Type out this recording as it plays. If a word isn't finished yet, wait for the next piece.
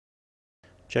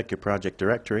Check your project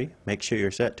directory. Make sure you're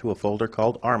set to a folder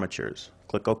called Armatures.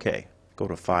 Click OK. Go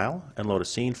to File and load a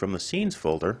scene from the Scenes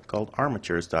folder called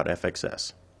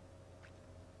ArmaturesA.fxs.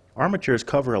 Armatures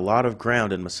cover a lot of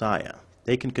ground in Messiah.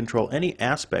 They can control any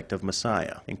aspect of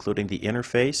Messiah, including the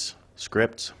interface,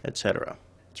 scripts, etc.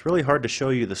 It's really hard to show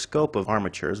you the scope of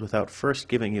Armatures without first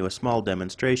giving you a small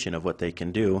demonstration of what they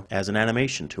can do as an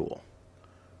animation tool.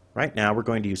 Right now we're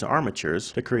going to use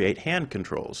Armatures to create hand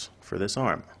controls for this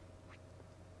arm.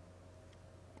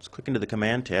 Let's click into the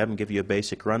Command tab and give you a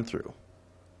basic run-through.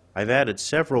 I've added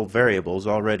several variables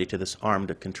already to this arm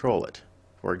to control it.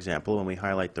 For example, when we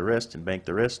highlight the wrist and bank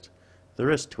the wrist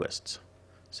twists.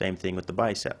 Same thing with the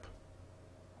bicep.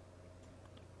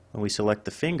 When we select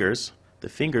the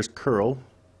fingers curl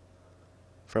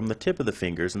from the tip of the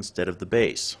fingers instead of the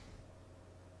base.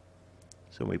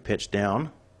 So when we pitch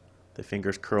down, the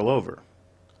fingers curl over.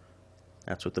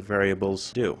 That's what the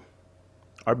variables do.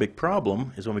 Our big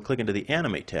problem is when we click into the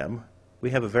Animate tab, we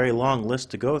have a very long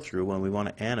list to go through when we want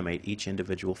to animate each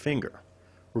individual finger.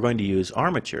 We're going to use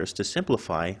Armatures to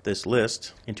simplify this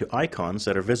list into icons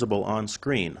that are visible on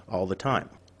screen all the time.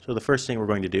 So the first thing we're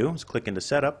going to do is click into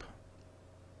Setup,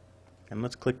 and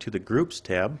let's click to the Groups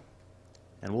tab,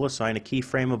 and we'll assign a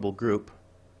keyframeable group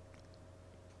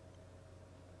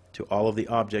to all of the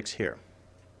objects here.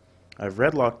 I've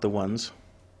red-locked the ones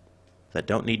that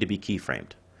don't need to be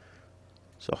keyframed.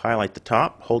 So highlight the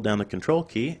top, hold down the Control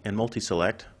key, and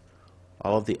multi-select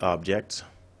all of the objects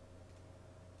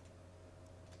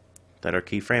that are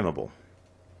keyframeable.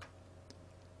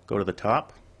 Go to the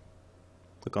top,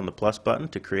 click on the plus button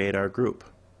to create our group.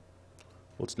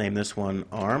 Let's name this one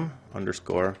arm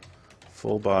underscore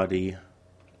full body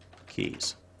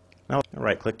keys. Now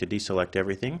right-click to deselect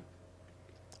everything,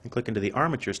 and click into the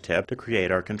Armatures tab to create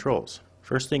our controls.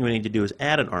 First thing we need to do is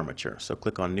add an armature, so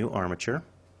click on New Armature.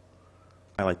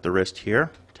 Highlight the wrist here,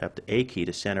 tap the A key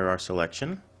to center our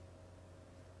selection.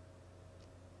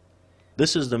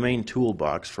 This is the main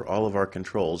toolbox for all of our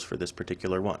controls for this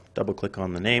particular one. Double click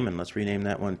on the name and let's rename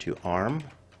that one to arm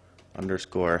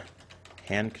underscore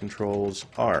hand controls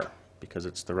R because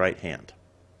it's the right hand.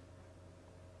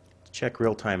 Let's check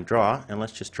real-time draw and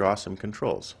let's just draw some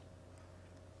controls.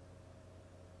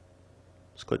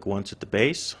 Let's click once at the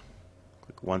base,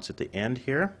 click once at the end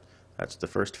here, that's the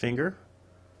first finger.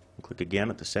 Click again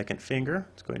at the second finger,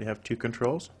 it's going to have two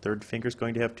controls, third finger is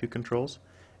going to have two controls,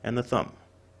 and the thumb.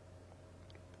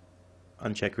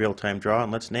 Uncheck real-time draw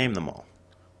and let's name them all.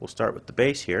 We'll start with the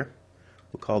base here.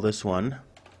 We'll call this one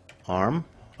arm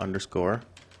underscore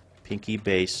pinky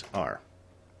base R.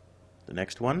 The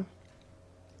next one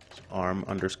is arm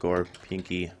underscore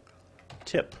pinky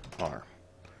tip R.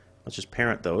 Let's just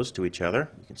parent those to each other.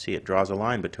 You can see it draws a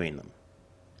line between them.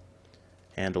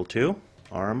 Handle 2,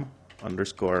 arm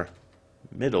underscore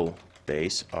middle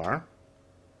base R.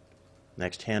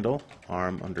 Next handle,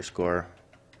 arm underscore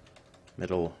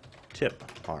middle tip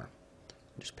R.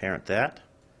 Just parent that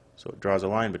so it draws a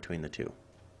line between the two.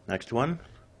 Next one,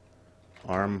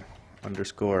 arm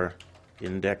underscore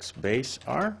index base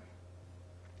R.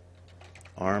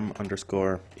 Arm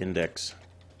underscore index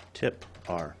tip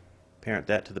R. Parent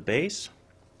that to the base.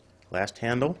 Last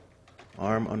handle,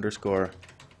 arm underscore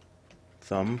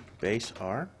thumb base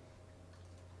R.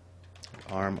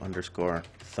 Arm underscore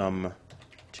thumb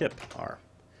tip R.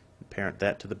 Parent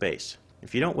that to the base.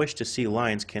 If you don't wish to see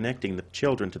lines connecting the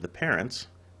children to the parents,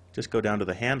 just go down to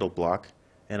the handle block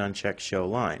and uncheck Show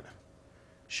Line.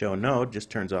 Show Node just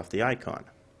turns off the icon.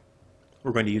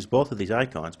 We're going to use both of these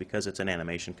icons because it's an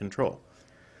animation control.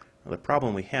 Now, the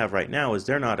problem we have right now is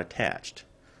they're not attached.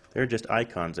 They're just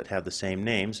icons that have the same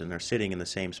names and they're sitting in the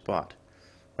same spot.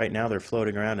 Right now they're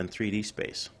floating around in 3D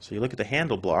space. So you look at the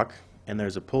handle block and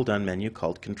there's a pull-down menu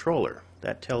called Controller.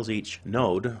 That tells each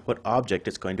node what object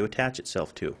it's going to attach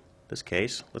itself to. In this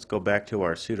case, let's go back to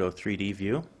our pseudo 3D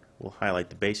view. We'll highlight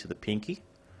the base of the pinky,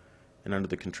 and under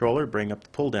the controller, bring up the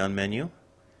pull-down menu.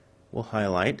 We'll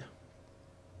highlight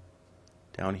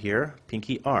down here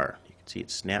pinky R. You can see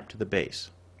it's snapped to the base.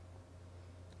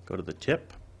 Go to the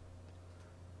tip,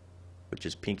 which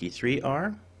is pinky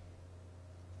 3R.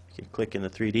 You can click in the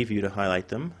 3D view to highlight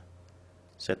them.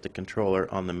 Set the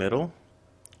controller on the middle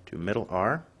to middle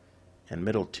R and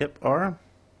middle tip R.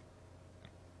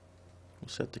 We'll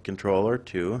set the controller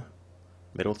to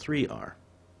middle 3R.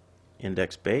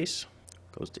 Index base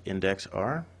goes to index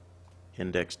R,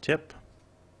 index tip,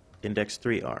 index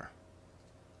 3R.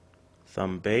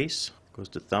 Thumb base goes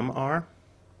to thumb R,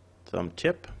 thumb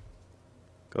tip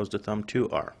goes to thumb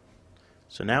 2R.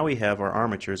 So now we have our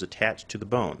armatures attached to the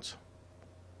bones.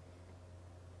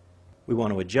 We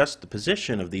want to adjust the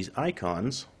position of these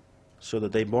icons so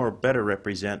that they better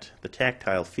represent the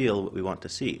tactile feel that we want to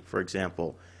see. For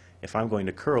example, if I'm going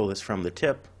to curl this from the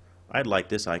tip, I'd like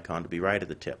this icon to be right at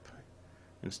the tip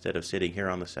instead of sitting here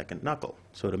on the second knuckle.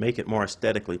 So to make it more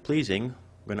aesthetically pleasing,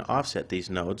 we're going to offset these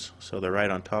nodes so they're right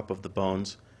on top of the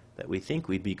bones that we think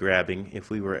we'd be grabbing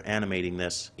if we were animating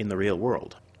this in the real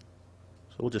world.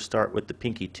 So we'll just start with the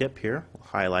pinky tip here. We'll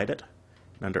highlight it.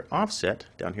 And under Offset,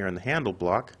 down here in the handle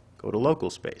block, go to Local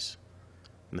Space.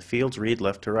 And the fields read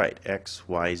left to right, X,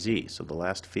 Y, Z. So the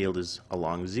last field is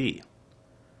along Z.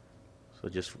 So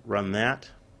just run that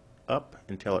up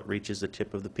until it reaches the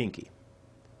tip of the pinky.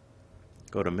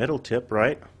 Go to Middle Tip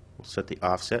right. We'll set the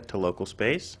offset to Local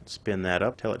Space. Spin that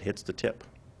up till it hits the tip.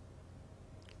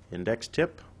 Index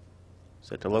Tip,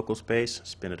 set to Local Space.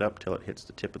 Spin it up till it hits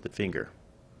the tip of the finger.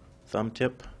 Thumb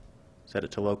Tip, set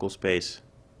it to Local Space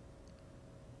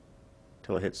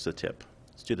till it hits the tip.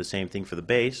 Let's do the same thing for the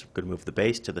base. We're going to move the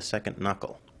base to the second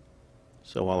knuckle.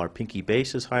 So while our pinky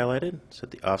base is highlighted,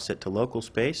 set the offset to Local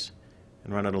Space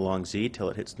and run it along Z till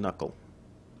it hits knuckle.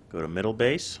 Go to Middle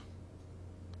Base,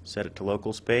 set it to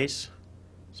Local Space,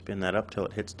 spin that up till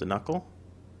it hits the knuckle.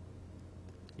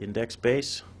 Index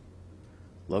Base,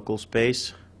 Local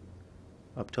Space,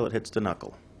 up till it hits the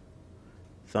knuckle.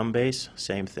 Thumb Base,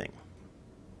 same thing.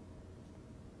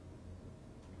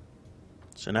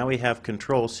 So now we have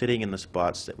controls sitting in the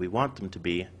spots that we want them to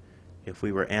be if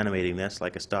we were animating this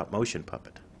like a stop motion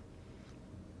puppet.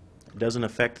 It doesn't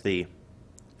affect the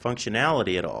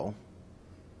functionality at all,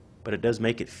 but it does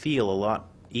make it feel a lot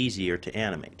easier to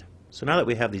animate. So now that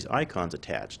we have these icons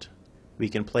attached, we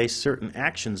can place certain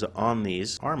actions on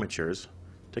these armatures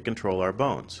to control our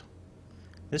bones.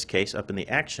 In this case, up in the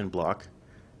action block,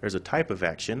 there's a type of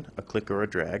action, a click or a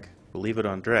drag. We'll leave it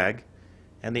on drag,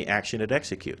 and the action it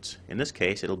executes. In this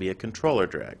case, it'll be a controller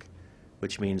drag,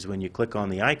 which means when you click on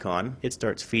the icon, it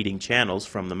starts feeding channels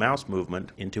from the mouse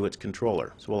movement into its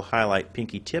controller. So we'll highlight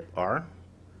pinky tip R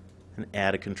and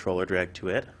add a controller drag to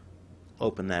it.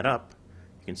 Open that up.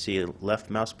 You can see a left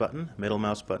mouse button, middle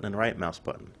mouse button, and right mouse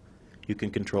button. You can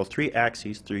control 3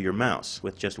 axes through your mouse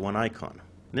with just one icon.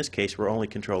 In this case, we're only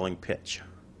controlling pitch.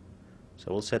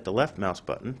 So we'll set the left mouse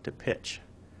button to pitch.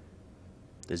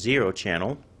 The 0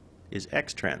 channel is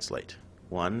X translate.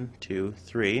 1, 2,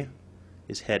 3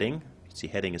 is heading. You can see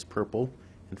heading is purple,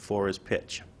 and 4 is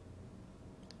pitch.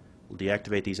 We'll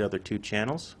deactivate these other 2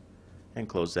 channels and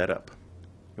close that up.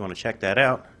 If you want to check that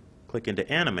out, click into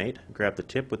Animate, grab the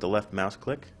tip with the left mouse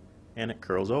click, and it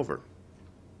curls over.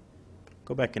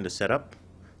 Go back into Setup.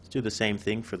 Let's do the same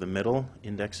thing for the middle,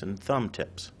 index, and thumb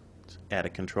tips. Let's add a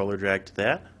controller drag to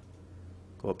that.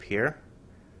 Go up here.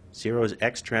 0 is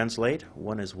X translate,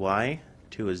 1 is Y,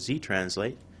 2 is Z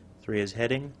translate, 3 is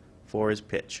heading, 4 is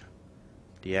pitch.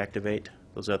 Deactivate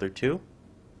those other 2.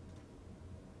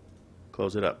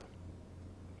 Close it up.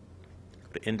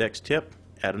 Go to index tip,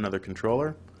 add another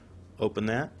controller, open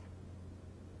that.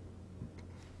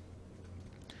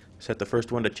 Set the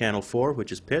first one to channel 4,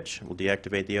 which is pitch. We'll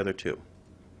deactivate the other 2.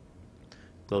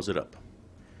 Close it up.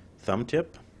 Thumb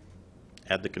tip,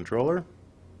 add the controller,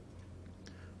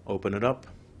 open it up.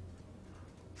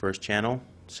 First channel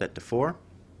set to 4.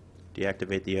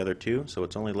 Deactivate the other 2, so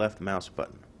it's only left mouse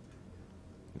button.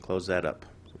 And close that up.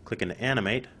 So click into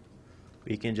Animate.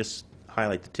 We can just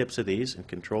highlight the tips of these and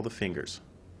control the fingers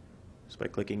just by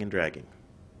clicking and dragging.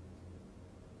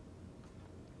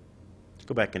 Let's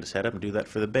go back into Setup and do that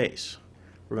for the base.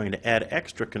 We're going to add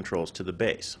extra controls to the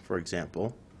base. For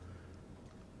example,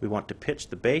 we want to pitch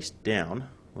the base down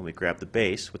when we grab the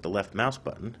base with the left mouse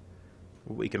button.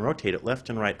 We can rotate it left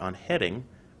and right on heading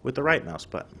with the right mouse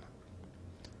button.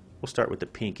 We'll start with the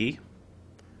pinky.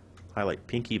 Highlight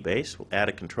pinky base. We'll add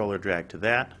a controller drag to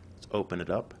that. Let's open it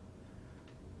up.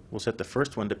 We'll set the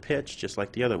first one to pitch just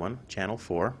like the other one, channel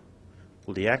 4.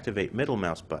 We'll deactivate middle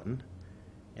mouse button,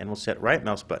 and we'll set right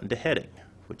mouse button to heading,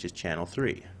 which is channel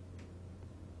 3.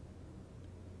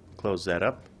 Close that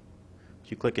up.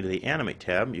 If you click into the Animate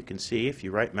tab, you can see if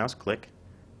you right mouse click,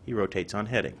 he rotates on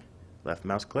heading. Left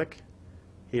mouse click,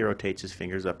 he rotates his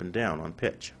fingers up and down on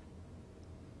pitch.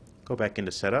 Go back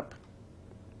into Setup.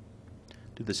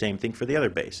 Do the same thing for the other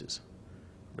bases.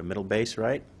 The middle base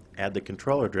right, add the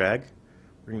controller drag.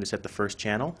 We're going to set the first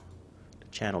channel to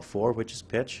channel 4, which is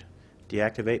pitch.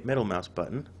 Deactivate middle mouse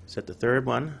button. Set the third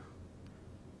one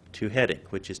to heading,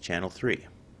 which is channel 3.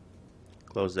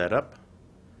 Close that up.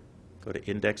 Go to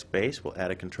index base. We'll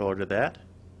add a controller to that.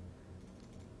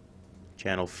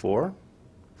 Channel 4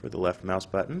 for the left mouse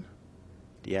button.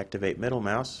 Deactivate middle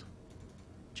mouse.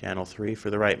 Channel 3 for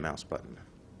the right mouse button.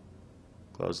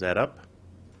 Close that up.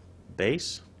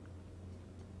 Base.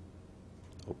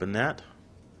 Open that.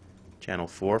 Channel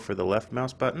 4 for the left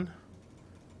mouse button.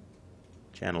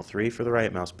 Channel 3 for the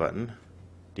right mouse button.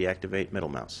 Deactivate middle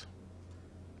mouse.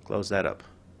 Close that up.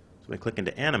 So when we click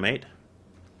into Animate,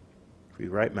 if we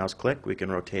right mouse click, we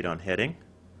can rotate on heading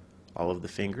all of the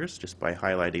fingers just by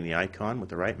highlighting the icon with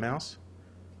the right mouse.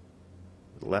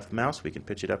 With the left mouse, we can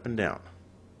pitch it up and down.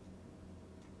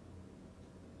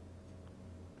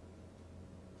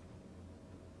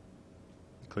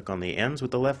 Click on the ends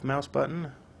with the left mouse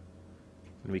button,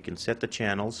 and we can set the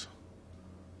channels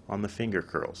on the finger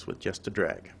curls with just a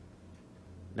drag.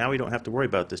 Now we don't have to worry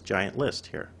about this giant list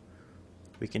here.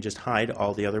 We can just hide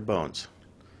all the other bones.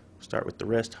 Start with the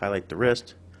wrist, highlight the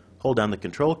wrist, hold down the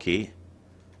Control key,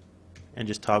 and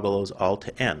just toggle those all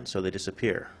to N so they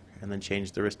disappear, and then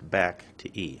change the wrist back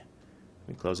to E.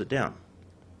 And close it down.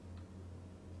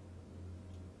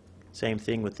 Same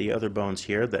thing with the other bones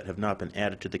here that have not been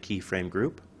added to the keyframe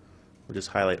group. We'll just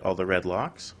highlight all the red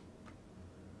locks.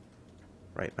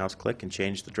 Right mouse click and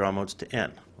change the draw modes to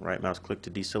N. Right mouse click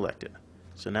to deselect it.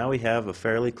 So now we have a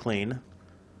fairly clean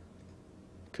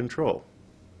control.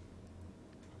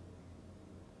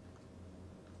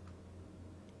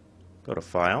 Go to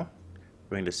File.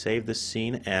 We're going to save this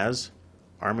scene as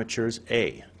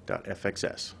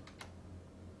ArmaturesA.fxs.